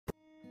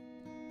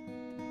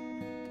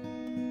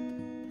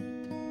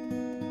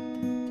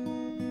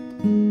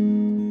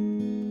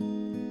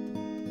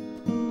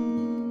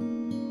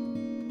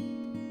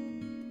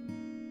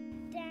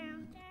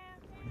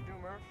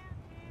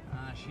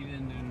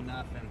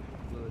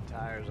the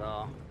tires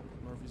off.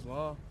 Murphy's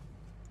Law.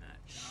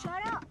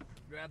 Shut up!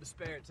 Grab the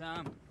spare,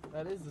 Tom.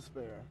 That is the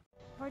spare.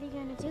 What are you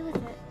gonna do with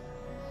it?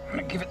 I'm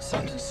gonna give it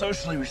something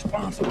socially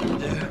responsible to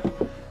do.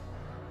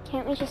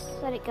 Can't we just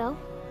let it go?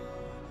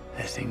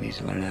 This thing needs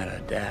to learn how to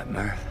adapt,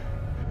 Murph.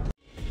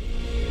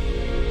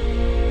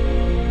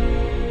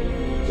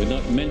 We're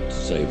not meant to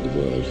save the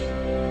world.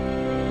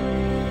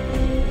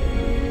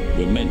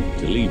 We're meant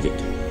to leave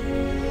it.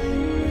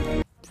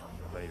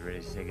 Everybody ready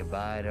to say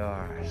goodbye to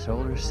our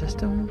solar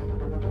system?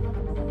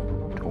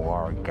 To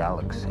our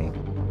galaxy.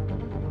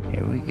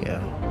 Here we go.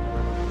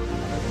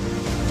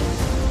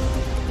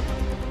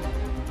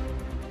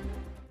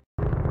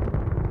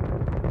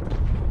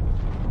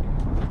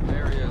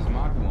 There he is,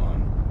 Mach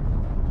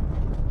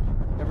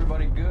 1.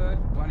 Everybody good?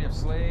 Plenty of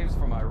slaves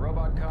for my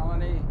robot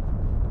colony?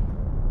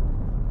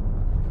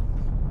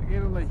 I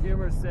gave him a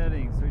humor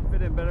setting so he'd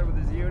fit in better with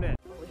his unit.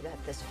 We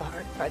got this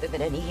far, farther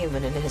than any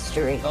human in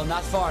history. Oh,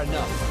 not far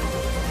enough.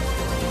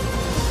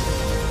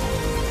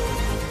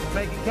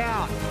 Make it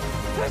count.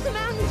 Where's the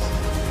mountains?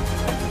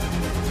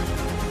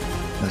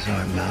 Those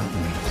aren't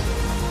mountains.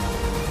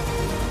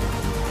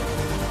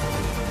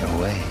 They're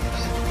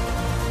waves.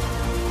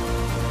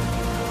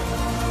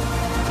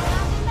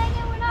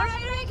 We're not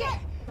gonna make it!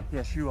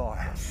 Yes, you are.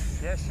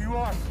 Yes, you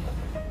are.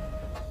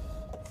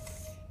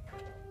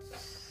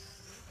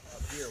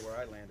 Up here where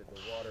I landed,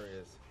 the water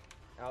is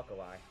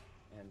alkali,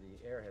 and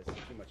the air has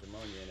too much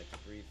ammonia in it to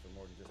breathe for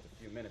more than just a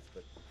few minutes,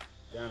 but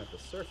down at the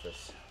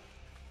surface,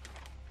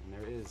 and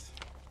there is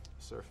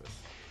a surface,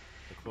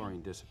 the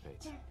chlorine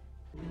dissipates.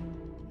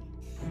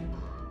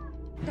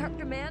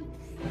 Dr. Mann,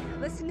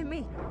 listen to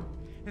me.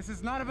 This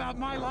is not about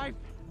my life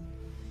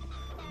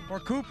or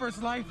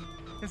Cooper's life.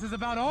 This is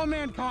about all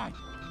mankind.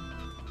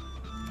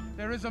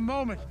 There is a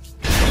moment.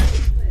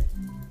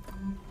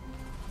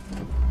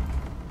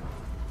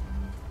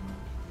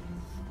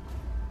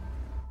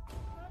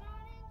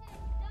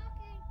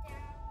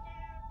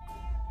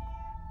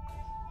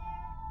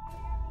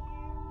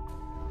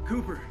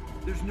 Cooper,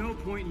 there's no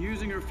point in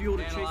using our fuel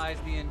to chase...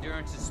 Analyze the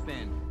Endurance's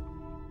spin.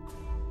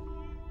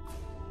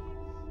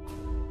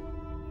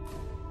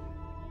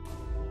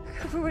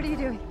 Cooper, what are you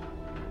doing?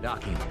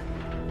 Docking.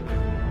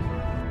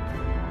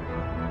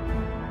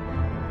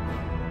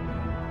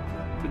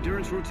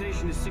 Endurance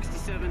rotation is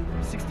 67,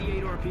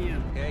 68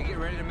 RPM. Okay, get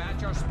ready to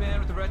match our spin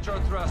with the retro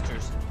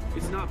thrusters.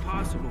 It's not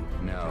possible.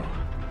 No,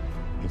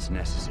 it's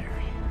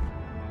necessary.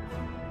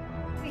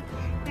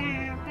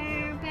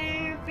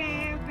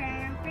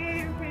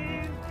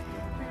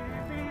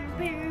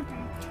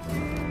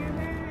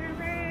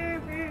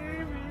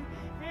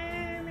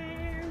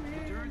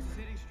 Endurance is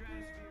hitting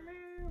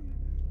stratosphere.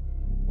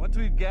 Once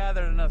we've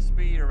gathered enough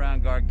speed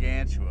around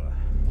Gargantua,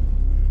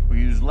 we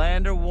use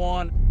Lander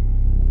 1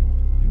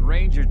 and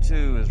Ranger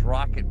 2 as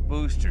rocket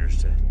boosters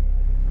to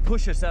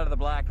push us out of the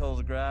black hole's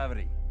of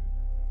gravity.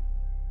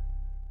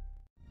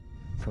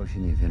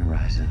 Approaching the event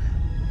horizon.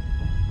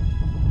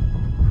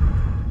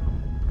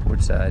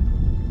 Port side,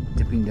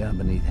 dipping down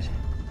beneath it.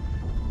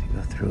 To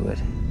go through it.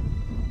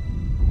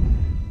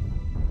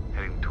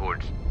 Heading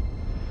towards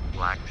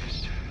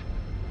blackness.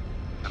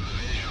 A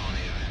visual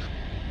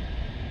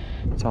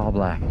even. It's all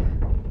black.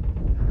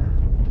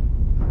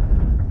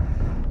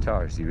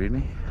 Tars, do you read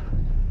me?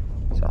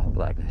 It's all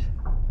blackness.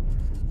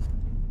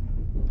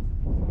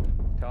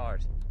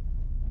 Tars,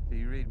 do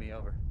you read me?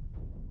 Over.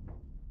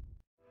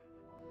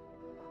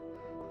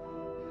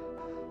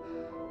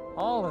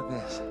 All of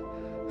this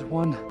is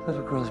one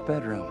little girl's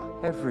bedroom,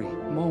 every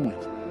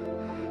moment.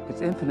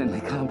 It's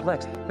infinitely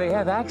complex. They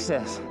have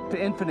access to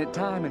infinite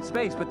time and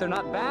space, but they're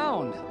not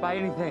bound by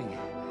anything.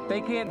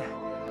 They can't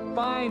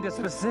find a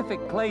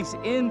specific place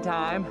in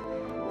time.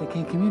 They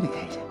can't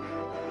communicate.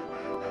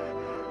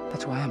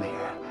 That's why I'm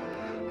here.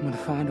 I'm gonna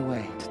find a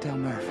way to tell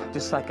Murph,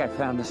 just like I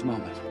found this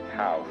moment.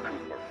 How?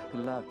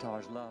 Love,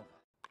 Tars, love.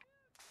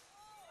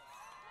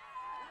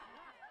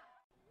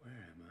 Where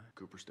am I?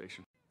 Cooper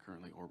Station,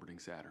 currently orbiting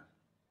Saturn.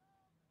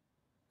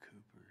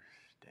 Cooper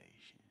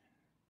Station.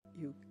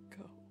 You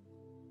go.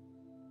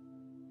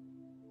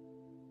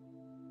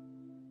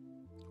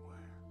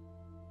 Where?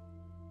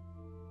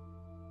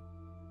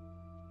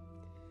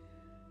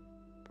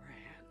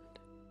 Brand.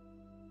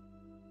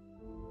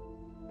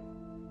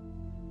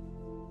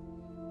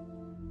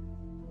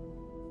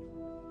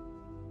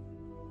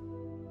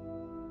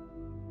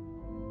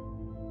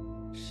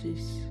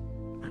 She's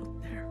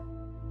out there.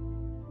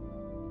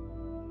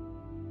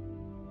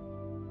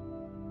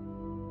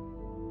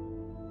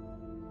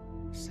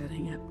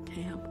 Setting up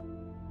camp.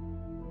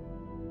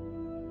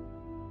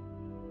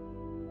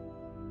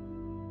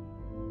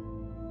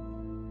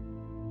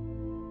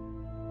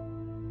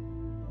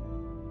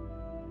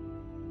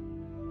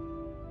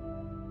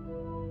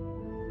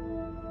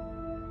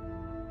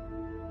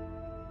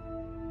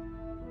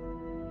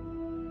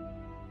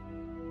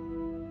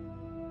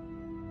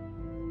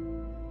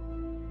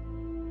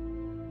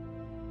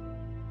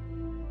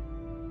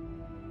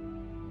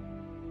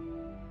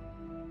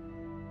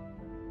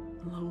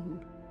 Alone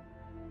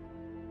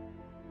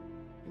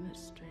in a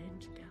strange